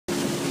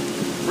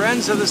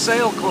Friends of the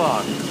Sail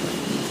Club.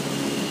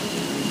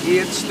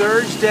 It's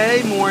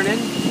Thursday morning,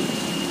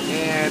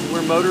 and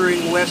we're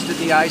motoring west of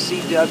the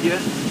ICW,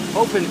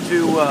 hoping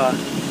to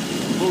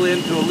pull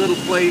into a little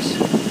place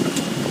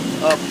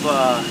up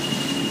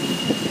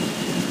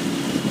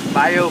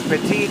Bayou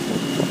Petit,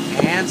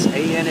 Anse,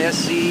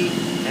 A-N-S-E,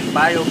 and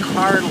Bayou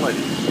Carlin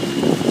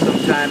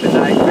sometime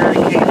tonight. Very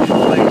Cajun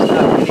place.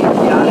 Not many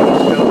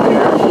yachties go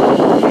there,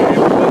 and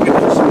we're looking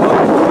for some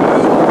local food.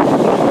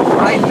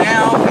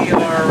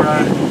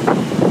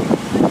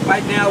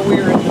 Right now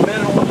we're in the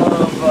middle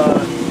of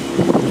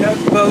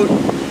tugboat,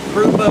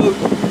 crew boat,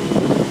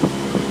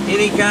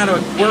 any kind of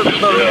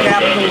workboat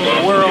capital of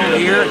the world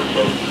here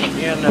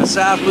in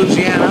South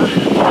Louisiana.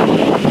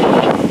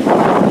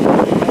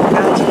 All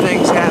kinds of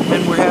things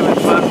happening. We're having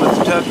fun with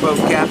the tugboat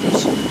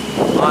captains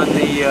on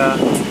the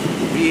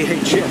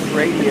VHF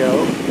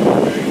radio,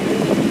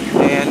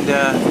 and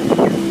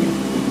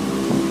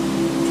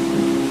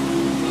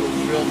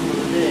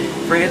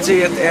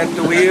Francie at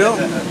the wheel,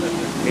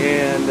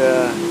 and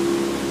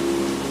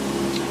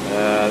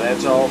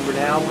that's all for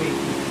now.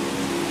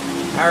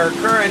 Our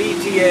current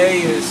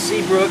ETA is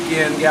Seabrook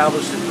in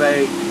Galveston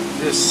Bay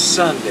this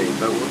Sunday,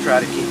 but we'll try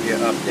to keep you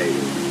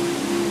updated.